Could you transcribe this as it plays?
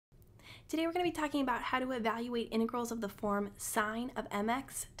Today we're going to be talking about how to evaluate integrals of the form sine of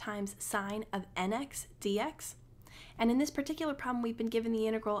mx times sine of nx dx. And in this particular problem, we've been given the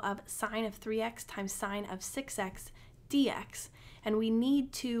integral of sine of 3x times sine of 6x dx. And we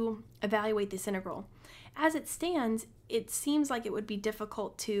need to evaluate this integral. As it stands, it seems like it would be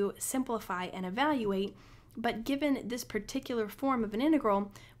difficult to simplify and evaluate, but given this particular form of an integral,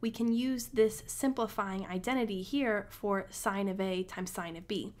 we can use this simplifying identity here for sine of a times sine of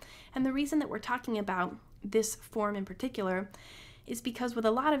b. And the reason that we're talking about this form in particular is because with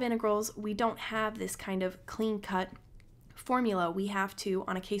a lot of integrals, we don't have this kind of clean-cut formula. We have to,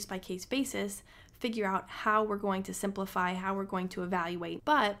 on a case-by-case basis, figure out how we're going to simplify, how we're going to evaluate.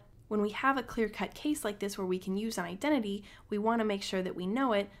 But when we have a clear-cut case like this where we can use an identity, we want to make sure that we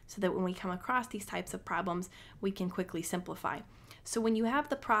know it so that when we come across these types of problems, we can quickly simplify. So when you have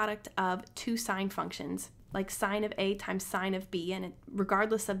the product of two sine functions, like sine of a times sine of b, and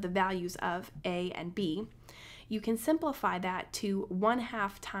regardless of the values of a and b, you can simplify that to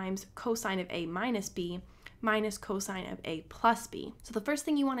 1/2 times cosine of a minus b minus cosine of a plus b. So the first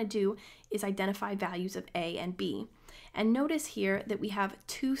thing you want to do is identify values of a and b. And notice here that we have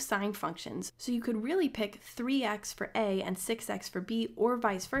two sine functions. So you could really pick 3x for a and 6x for b, or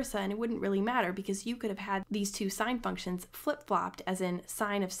vice versa, and it wouldn't really matter because you could have had these two sine functions flip-flopped, as in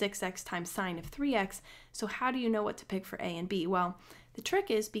sine of 6x times sine of 3x. So how do you know what to pick for a and b? Well, the trick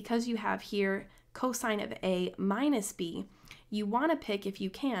is because you have here cosine of a minus b, you want to pick, if you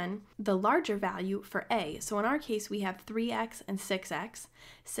can, the larger value for a. So in our case, we have 3x and 6x.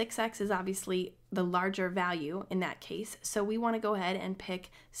 6x is obviously the larger value in that case, so we want to go ahead and pick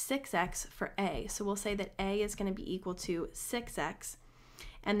 6x for a. So we'll say that a is going to be equal to 6x,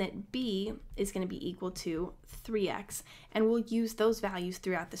 and that b is going to be equal to 3x, and we'll use those values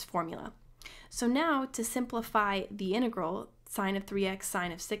throughout this formula. So now, to simplify the integral, sine of 3x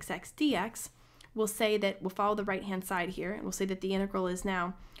sine of 6x dx, we'll say that we'll follow the right-hand side here, and we'll say that the integral is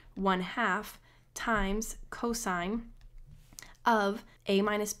now 1/2 times cosine of a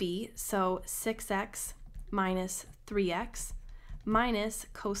minus b, so 6x minus 3x, minus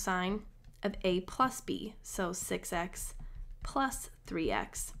cosine of a plus b, so 6x plus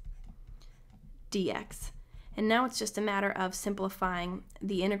 3x dx. And now it's just a matter of simplifying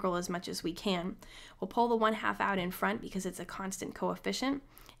the integral as much as we can. We'll pull the 1/2 out in front because it's a constant coefficient,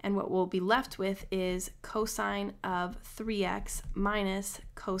 and what we'll be left with is cosine of 3x minus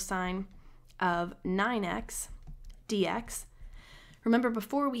cosine of 9x dx. Remember,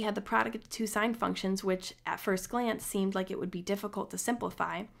 before we had the product of two sine functions, which at first glance seemed like it would be difficult to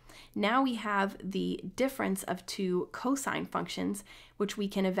simplify. Now we have the difference of two cosine functions, which we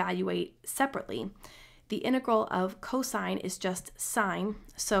can evaluate separately. The integral of cosine is just sine,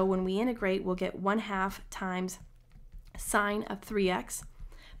 so when we integrate, we'll get 1/2 times sine of 3x.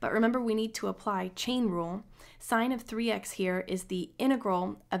 But remember, we need to apply chain rule. Sine of 3x here is the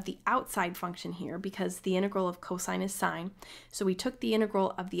integral of the outside function here because the integral of cosine is sine. So we took the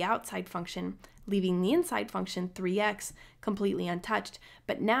integral of the outside function, leaving the inside function 3x completely untouched.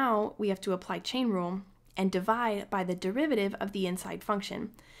 But now we have to apply chain rule and divide by the derivative of the inside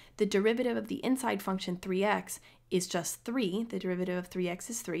function. The derivative of the inside function 3x is just 3. The derivative of 3x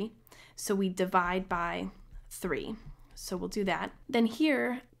is 3. So we divide by 3. So we'll do that. Then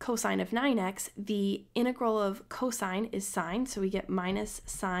here, cosine of 9x, the integral of cosine is sine, so we get minus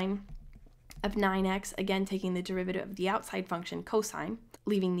sine of 9x, again taking the derivative of the outside function cosine,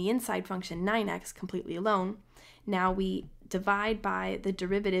 leaving the inside function 9x completely alone. Now we divide by the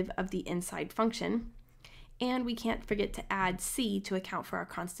derivative of the inside function, and we can't forget to add c to account for our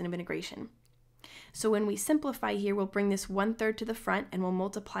constant of integration. So when we simplify here, we'll bring this 1/3 to the front and we'll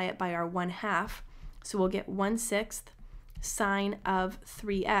multiply it by our 1/2. So we'll get 1/6 sine of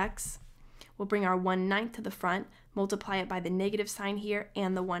 3x. We'll bring our 1/9 to the front, multiply it by the negative sign here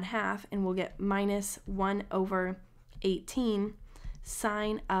and the 1/2, and we'll get minus 1/18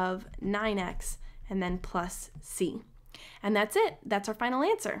 sine of 9x, and then plus c. And that's it. That's our final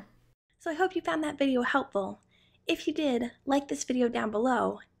answer. So I hope you found that video helpful. If you did, like this video down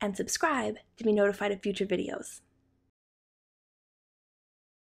below and subscribe to be notified of future videos.